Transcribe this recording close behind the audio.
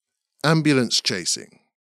Ambulance chasing.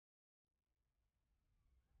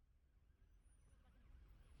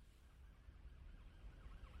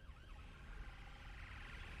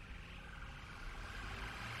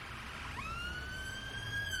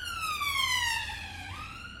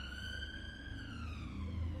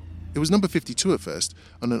 It was number 52 at first,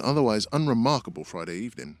 on an otherwise unremarkable Friday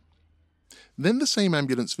evening. Then the same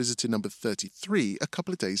ambulance visited number 33 a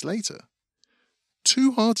couple of days later.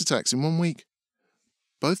 2 heart attacks in 1 week.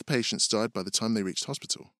 Both patients died by the time they reached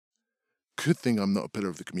hospital. Good thing I'm not a pillar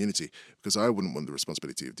of the community, because I wouldn't want the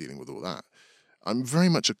responsibility of dealing with all that. I'm very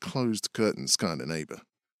much a closed curtains kind of neighbour.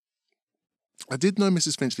 I did know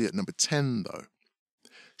Mrs. Finchley at number 10, though.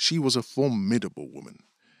 She was a formidable woman,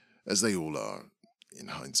 as they all are, in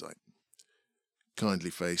hindsight.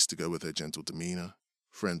 Kindly faced to go with her gentle demeanour,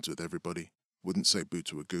 friends with everybody, wouldn't say boo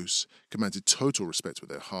to a goose, commanded total respect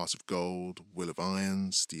with her heart of gold, will of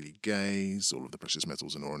iron, steely gaze, all of the precious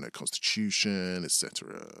metals and ore in her constitution,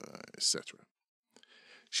 etc., etc.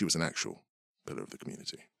 She was an actual pillar of the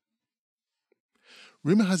community.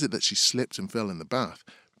 Rumour has it that she slipped and fell in the bath,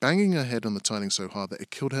 banging her head on the tiling so hard that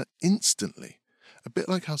it killed her instantly, a bit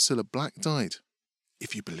like how Cilla Black died,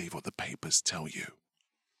 if you believe what the papers tell you.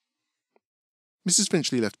 Mrs.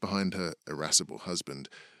 Finchley left behind her irascible husband,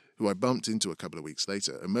 who I bumped into a couple of weeks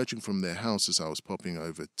later, emerging from their house as I was popping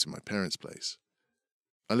over to my parents' place.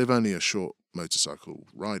 I live only a short motorcycle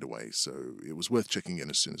ride away, so it was worth checking in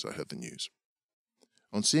as soon as I heard the news.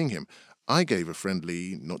 On seeing him, I gave a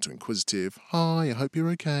friendly, not too inquisitive, "Hi, I hope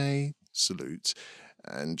you're okay," salute,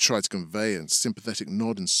 and tried to convey a sympathetic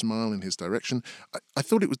nod and smile in his direction. I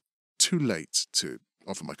thought it was too late to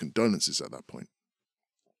offer my condolences at that point.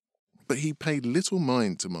 But he paid little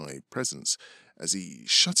mind to my presence as he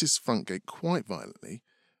shut his front gate quite violently,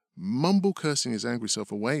 mumble-cursing his angry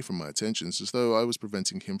self away from my attentions as though I was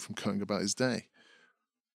preventing him from going about his day.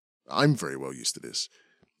 I'm very well used to this.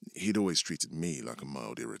 He'd always treated me like a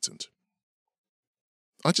mild irritant.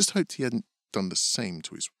 I just hoped he hadn't done the same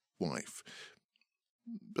to his wife.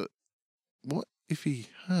 But what if he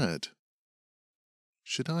had?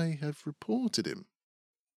 Should I have reported him?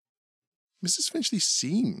 Mrs. Finchley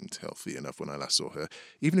seemed healthy enough when I last saw her,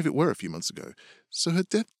 even if it were a few months ago, so her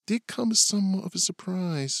death did come as somewhat of a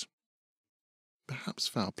surprise. Perhaps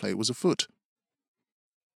foul play was afoot.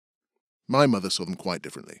 My mother saw them quite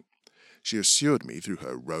differently. She assured me through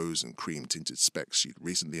her rose and cream-tinted specs she'd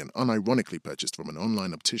recently and unironically purchased from an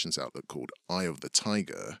online optician's outlet called Eye of the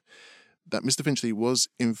Tiger, that Mr. Finchley was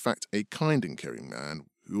in fact a kind and caring man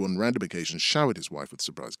who on random occasions showered his wife with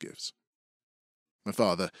surprise gifts. My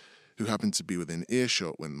father, who happened to be within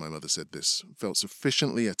earshot when my mother said this, felt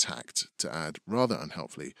sufficiently attacked to add, rather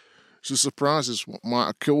unhelpfully, "The surprise is what might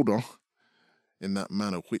have killed her," in that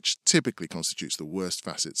manner which typically constitutes the worst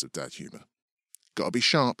facets of dad humour. Gotta be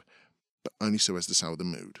sharp, but only so as to sour the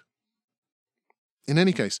mood. In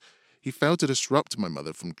any case, he failed to disrupt my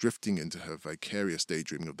mother from drifting into her vicarious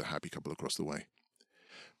daydreaming of the happy couple across the way.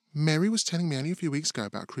 "Mary was telling me only a few weeks ago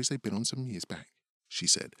about a cruise they'd been on some years back," she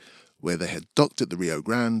said, where they had docked at the Rio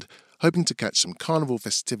Grande, hoping to catch some carnival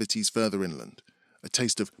festivities further inland, a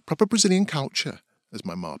taste of proper Brazilian culture, as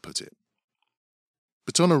my ma put it.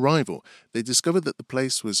 But on arrival, they discovered that the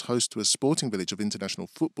place was host to a sporting village of international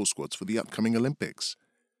football squads for the upcoming Olympics.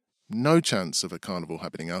 No chance of a carnival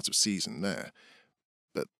happening out of season there,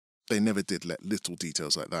 but they never did let little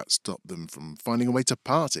details like that stop them from finding a way to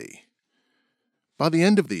party. By the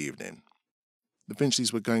end of the evening, the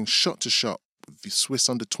Finchleys were going shot to shot with the Swiss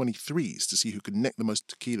under-23s to see who could neck the most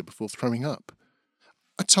tequila before throwing up.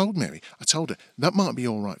 I told her, that might be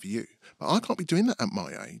all right for you, but I can't be doing that at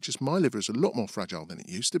my age, as my liver is a lot more fragile than it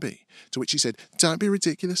used to be. To which she said, "Don't be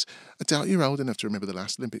ridiculous. I doubt you're old enough to remember the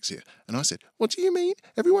last Olympics here." And I said, "What do you mean?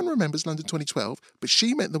 Everyone remembers London 2012, but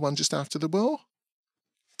she meant the one just after the war."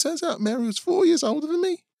 Turns out Mary was 4 years older than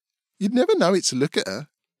me. You'd never know it to look at her.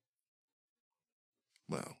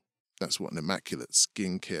 Well, that's what an immaculate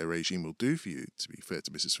skincare regime will do for you, to be fair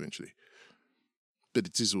to Mrs. Finchley. But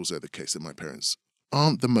it is also the case that my parents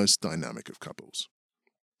aren't the most dynamic of couples.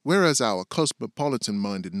 Whereas our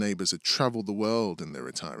cosmopolitan-minded neighbours had travelled the world in their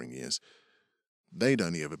retiring years, they'd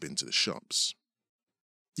only ever been to the shops.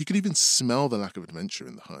 You could even smell the lack of adventure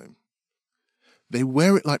in the home. They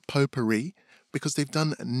wear it like potpourri because they've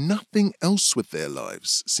done nothing else with their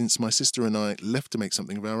lives since my sister and I left to make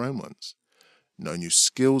something of our own ones. No new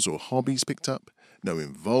skills or hobbies picked up, no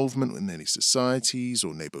involvement in any societies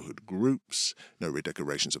or neighbourhood groups, no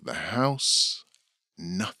redecorations of the house,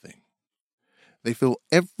 nothing. They fill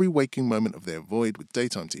every waking moment of their void with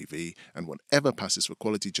daytime TV and whatever passes for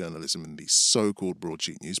quality journalism in these so-called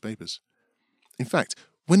broadsheet newspapers. In fact,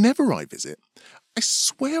 whenever I visit, I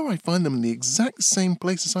swear I find them in the exact same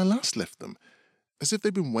place as I last left them, as if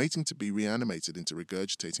they've been waiting to be reanimated into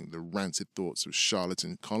regurgitating the rancid thoughts of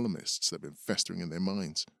charlatan columnists that have been festering in their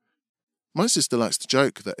minds. My sister likes to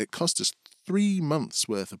joke that it cost us 3 months'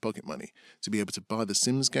 worth of pocket money to be able to buy the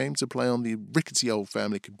Sims game to play on the rickety old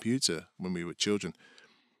family computer when we were children.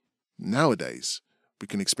 Nowadays, we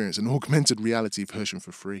can experience an augmented reality version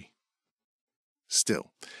for free.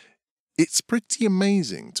 Still, it's pretty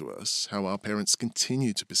amazing to us how our parents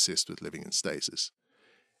continue to persist with living in stasis.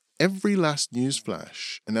 Every last news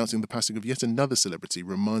flash announcing the passing of yet another celebrity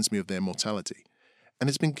reminds me of their mortality, and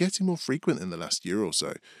it's been getting more frequent in the last year or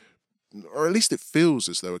so. Or at least it feels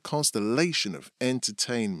as though a constellation of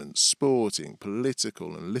entertainment, sporting,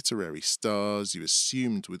 political, and literary stars you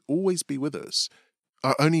assumed would always be with us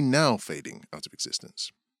are only now fading out of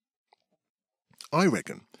existence. I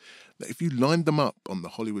reckon that if you lined them up on the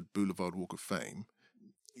Hollywood Boulevard Walk of Fame,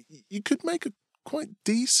 you could make a quite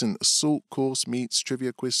decent assault course meets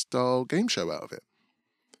trivia quiz style game show out of it.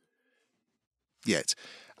 Yet,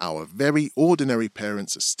 our very ordinary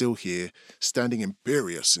parents are still here, standing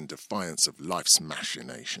imperious in defiance of life's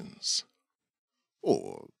machinations.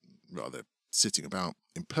 Or, rather, sitting about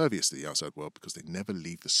impervious to the outside world because they never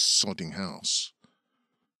leave the sodding house.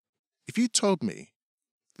 If you told me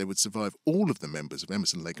they would survive all of the members of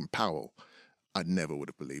Emerson, Lake and Powell, I never would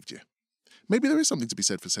have believed you. Maybe there is something to be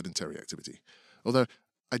said for sedentary activity, although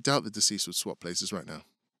I doubt the deceased would swap places right now.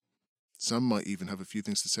 Some might even have a few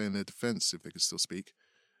things to say in their defense if they could still speak.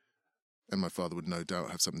 And my father would no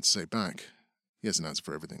doubt have something to say back. He has an answer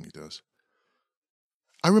for everything he does.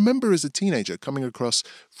 I remember as a teenager coming across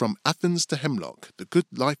From Athens to Hemlock, The Good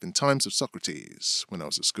Life and Times of Socrates, when I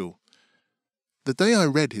was at school. The day I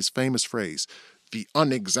read his famous phrase, "The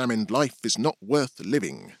unexamined life is not worth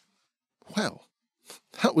living," well,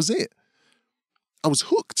 that was it. I was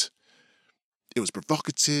hooked. It was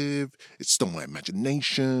provocative, it stole my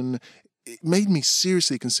imagination, it made me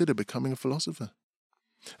seriously consider becoming a philosopher.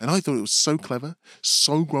 And I thought it was so clever,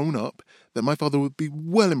 so grown up, that my father would be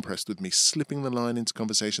well impressed with me slipping the line into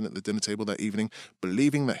conversation at the dinner table that evening,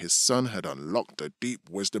 believing that his son had unlocked a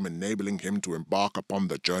deep wisdom enabling him to embark upon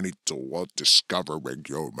the journey toward discovering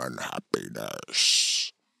human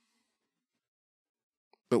happiness.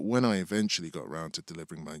 But when I eventually got round to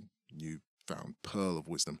delivering my newfound pearl of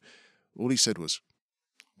wisdom, all he said was,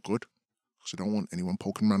 "Good, because I don't want anyone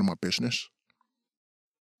poking around in my business."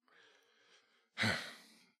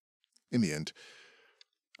 In the end,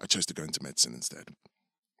 I chose to go into medicine instead.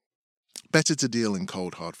 Better to deal in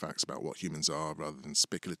cold, hard facts about what humans are rather than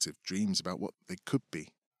speculative dreams about what they could be,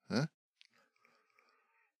 huh?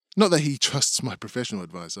 Not that he trusts my professional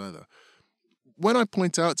advice either. When I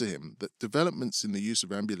point out to him that developments in the use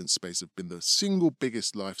of ambulance space have been the single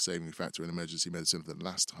biggest life-saving factor in emergency medicine of the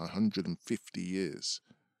last 150 years,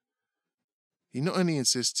 he not only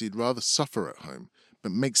insists he'd rather suffer at home,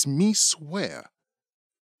 but makes me swear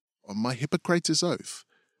on my Hippocrates oath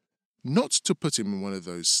not to put him in one of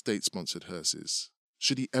those state-sponsored hearses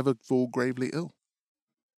should he ever fall gravely ill.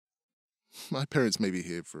 My parents may be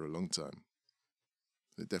here for a long time.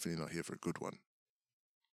 They're definitely not here for a good one.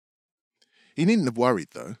 He needn't have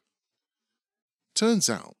worried, though. Turns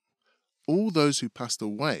out, all those who passed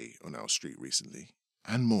away on our street recently,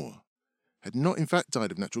 and more, had not in fact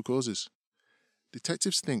died of natural causes.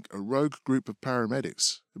 Detectives think a rogue group of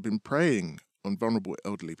paramedics have been preying on vulnerable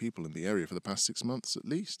elderly people in the area for the past 6 months at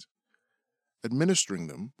least, administering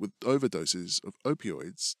them with overdoses of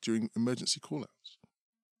opioids during emergency call-outs.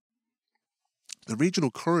 The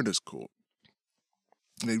regional coroner's court,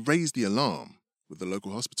 they raised the alarm with the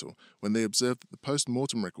local hospital when they observed that the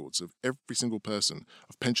post-mortem records of every single person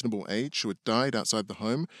of pensionable age who had died outside the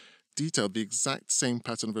home detailed the exact same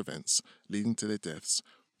pattern of events leading to their deaths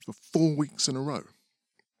for 4 weeks in a row.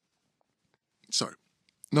 So,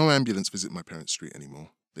 no ambulance visit my parents' street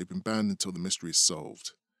anymore. They've been banned until the mystery is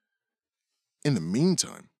solved. In the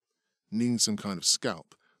meantime, needing some kind of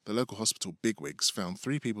scalp, the local hospital bigwigs found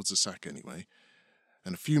 3 people to sack anyway,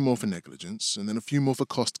 and a few more for negligence, and then a few more for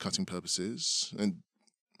cost-cutting purposes, and,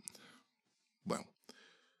 well,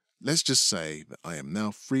 let's just say that I am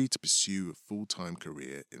now free to pursue a full-time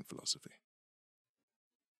career in philosophy.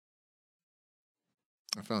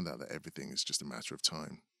 I found out that everything is just a matter of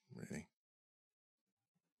time, really.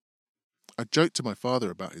 I joked to my father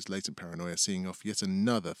about his latent paranoia seeing off yet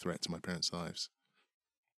another threat to my parents' lives.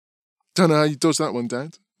 Don't know how you dodged that one,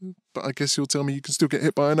 Dad, but I guess you'll tell me you can still get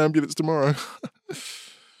hit by an ambulance tomorrow.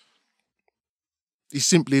 He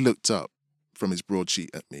simply looked up from his broadsheet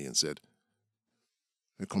at me and said,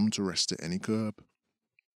 "They come to rest at any curb.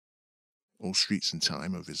 All streets in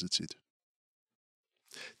time are visited."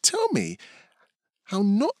 Tell me, how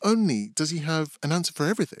not only does he have an answer for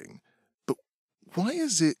everything, but why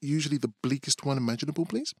is it usually the bleakest one imaginable,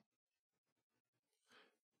 please?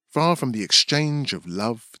 Far from the exchange of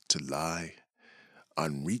love to lie,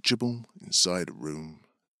 unreachable inside a room,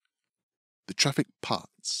 the traffic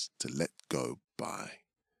parts to let go by,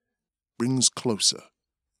 brings closer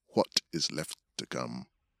what is left to come,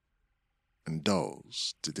 and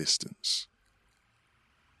dulls to distance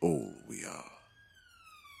all we are.